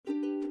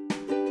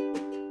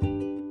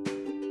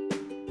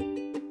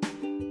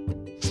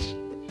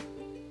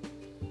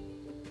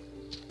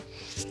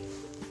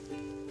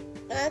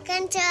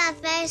Welcome to our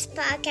first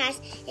podcast,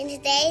 and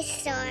today's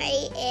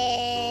story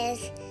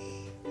is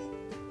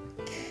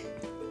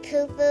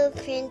Poo Poo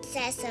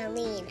Princess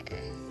Alina.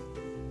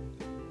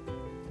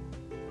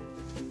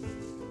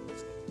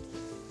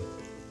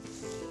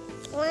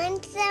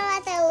 Once there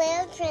was a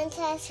little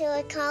princess who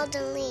was called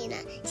Alina.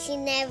 She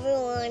never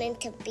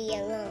wanted to be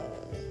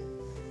alone.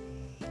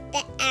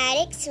 The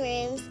attic's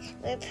rooms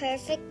were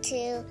perfect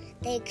too.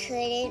 They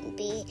couldn't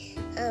be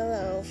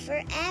alone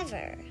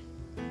forever.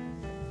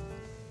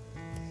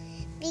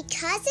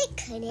 Because it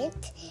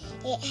couldn't,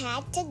 it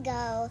had to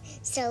go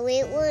so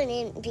it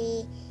wouldn't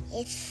be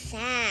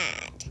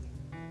sad.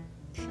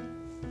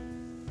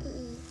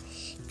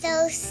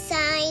 So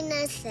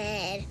Sina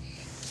said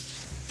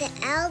the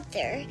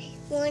elder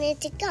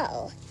wanted to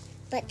go,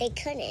 but they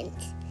couldn't.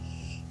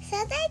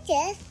 So they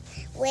just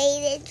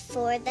waited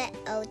for the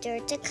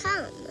elder to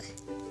come.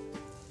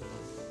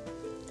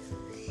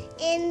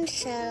 And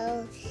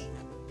so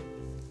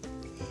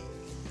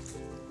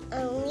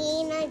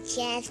Alina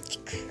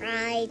just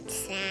cried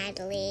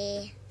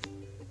sadly.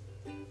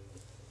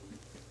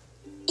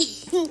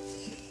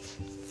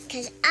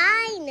 Because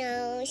I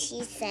know,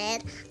 she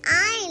said,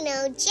 I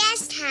know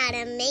just how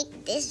to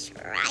make this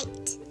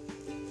right.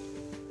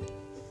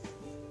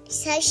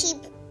 So she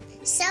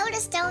sewed a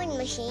sewing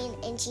machine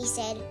and she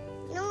said,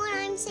 you know what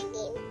I'm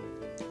thinking?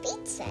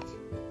 Pizza.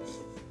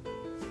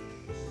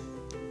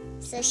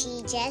 So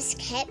she just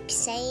kept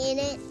saying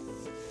it.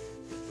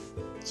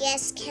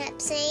 Just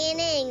kept saying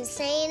it and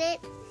saying it.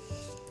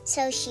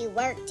 So she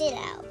worked it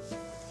out.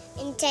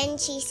 And then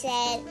she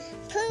said,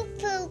 Poo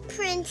Poo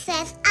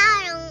Princess,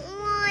 I don't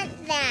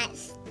want that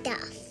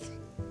stuff.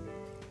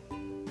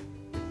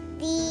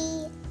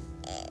 The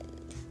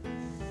end.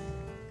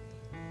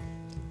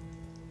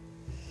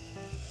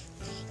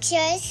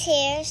 Just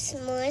hear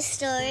some more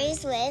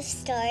stories with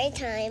Story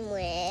Time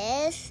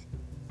with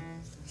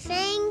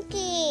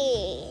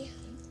Frankie.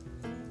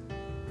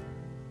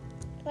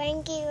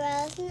 Frankie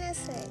Rose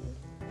Nilsson.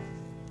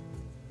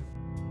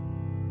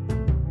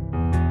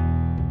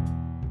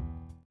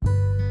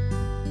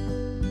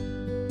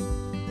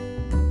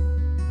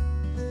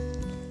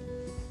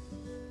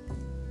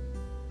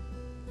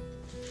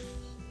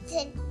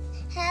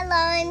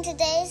 Hello, and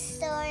today's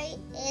story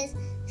is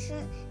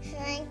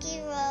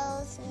Frankie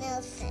Rose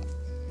Nilsson.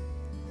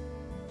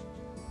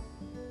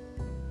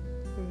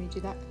 Can we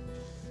do that?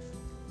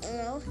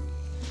 No,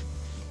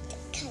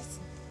 because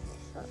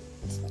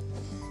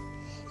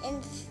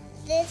and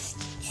this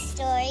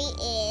story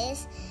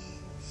is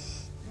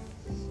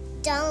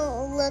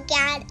Don't Look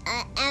at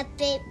an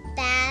Epic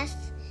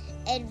Bath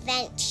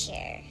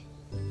Adventure.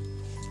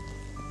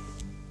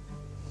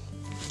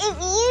 If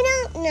you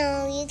don't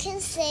know, you can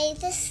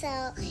save the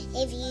soul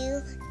if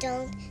you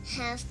don't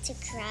have to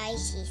cry,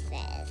 she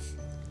says.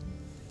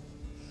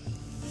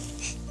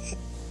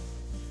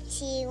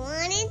 She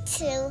wanted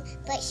to,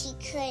 but she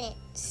couldn't,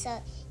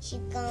 so she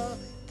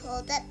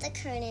pulled up the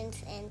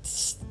curtains and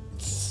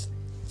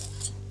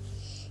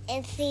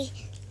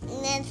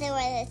then there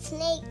was a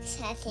snake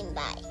passing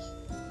by,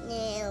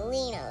 and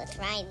Alina was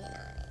riding on it.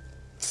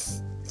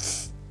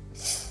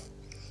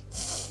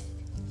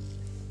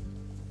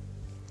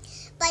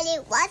 But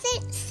it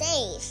wasn't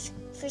safe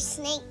for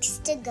snakes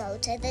to go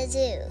to the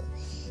zoo,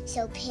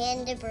 so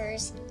panda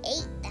bears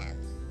ate them.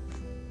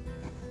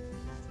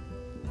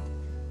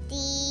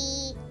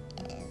 The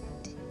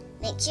end.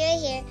 Make sure you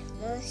hear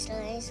more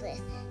stories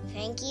with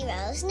Frankie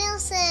Rose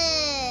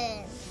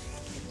Nilsson.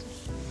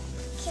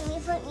 Can we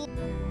put me?